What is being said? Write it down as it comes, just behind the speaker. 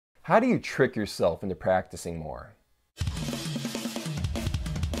How do you trick yourself into practicing more?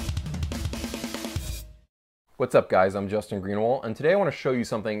 What's up guys, I'm Justin Greenwald, and today I want to show you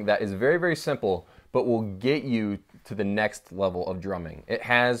something that is very, very simple, but will get you to the next level of drumming. It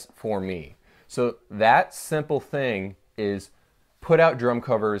has for me. So that simple thing is put out drum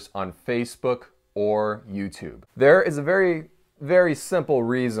covers on Facebook or YouTube. There is a very, very simple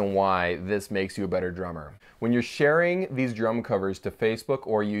reason why this makes you a better drummer. When you're sharing these drum covers to Facebook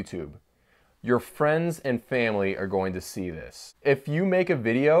or YouTube, your friends and family are going to see this. If you make a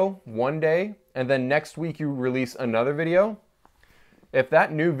video one day and then next week you release another video, if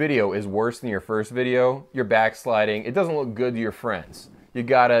that new video is worse than your first video, you're backsliding, it doesn't look good to your friends. You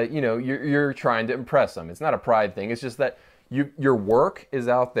gotta, you're trying to impress them. It's not a pride thing, it's just that your work is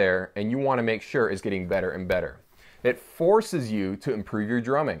out there and you wanna make sure it's getting better and better. It forces you to improve your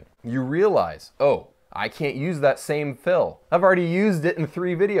drumming. You realize, oh, I can't use that same fill. I've already used it in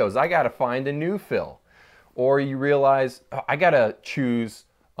 3 videos. I gotta find a new fill. Or you realize, oh, I gotta choose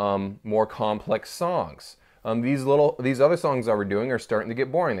more complex songs. These other songs that we're doing are starting to get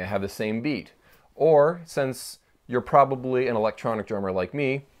boring. They have the same beat. Or since you're probably an electronic drummer like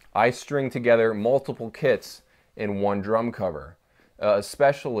me, I string together multiple kits in one drum cover.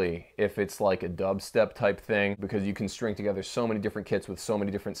 Especially if it's like a dubstep type thing, because you can string together so many different kits with so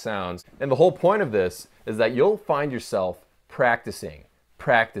many different sounds. And the whole point of this is that you'll find yourself practicing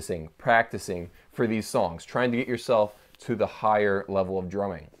for these songs, trying to get yourself to the higher level of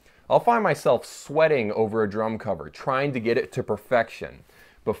drumming. I'll find myself sweating over a drum cover, trying to get it to perfection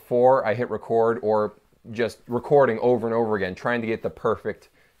before I hit record, or just recording over and over again, trying to get the perfect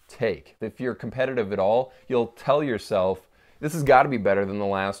take. If you're competitive at all, you'll tell yourself, this has got to be better than the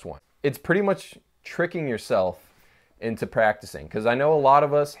last one. It's pretty much tricking yourself into practicing, because I know a lot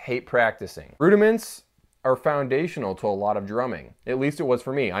of us hate practicing. Rudiments are foundational to a lot of drumming. At least it was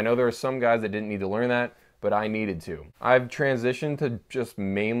for me. I know there are some guys that didn't need to learn that, but I needed to. I've transitioned to just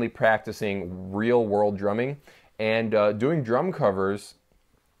mainly practicing real world drumming, and doing drum covers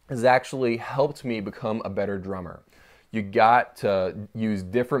has actually helped me become a better drummer. You got to use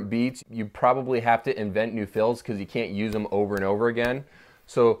different beats. You probably have to invent new fills because you can't use them over and over again.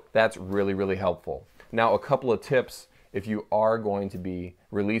 So that's really, really helpful. Now, a couple of tips if you are going to be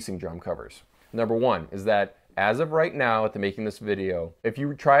releasing drum covers. Number one is that as of right now at the making this video, if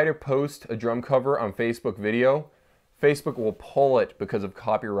you try to post a drum cover on Facebook video, Facebook will pull it because of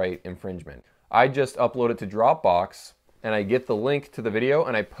copyright infringement. I just upload it to Dropbox and I get the link to the video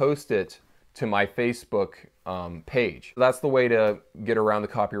and I post it to my Facebook page. That's the way to get around the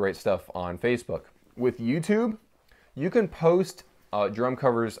copyright stuff on Facebook. With YouTube, you can post drum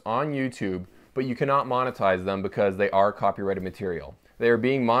covers on YouTube, but you cannot monetize them because they are copyrighted material. They are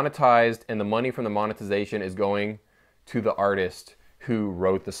being monetized, and the money from the monetization is going to the artist who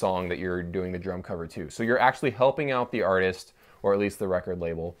wrote the song that you're doing the drum cover to. So you're actually helping out the artist, or at least the record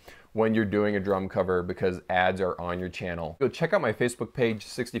label, when you're doing a drum cover because ads are on your channel. Go check out my Facebook page,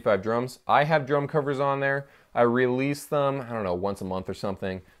 65 Drums. I have drum covers on there. I release them, I don't know, once a month or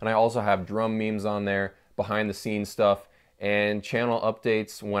something. And I also have drum memes on there, behind the scenes stuff, and channel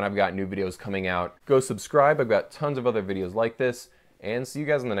updates when I've got new videos coming out. Go subscribe, I've got tons of other videos like this, and see you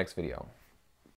guys in the next video.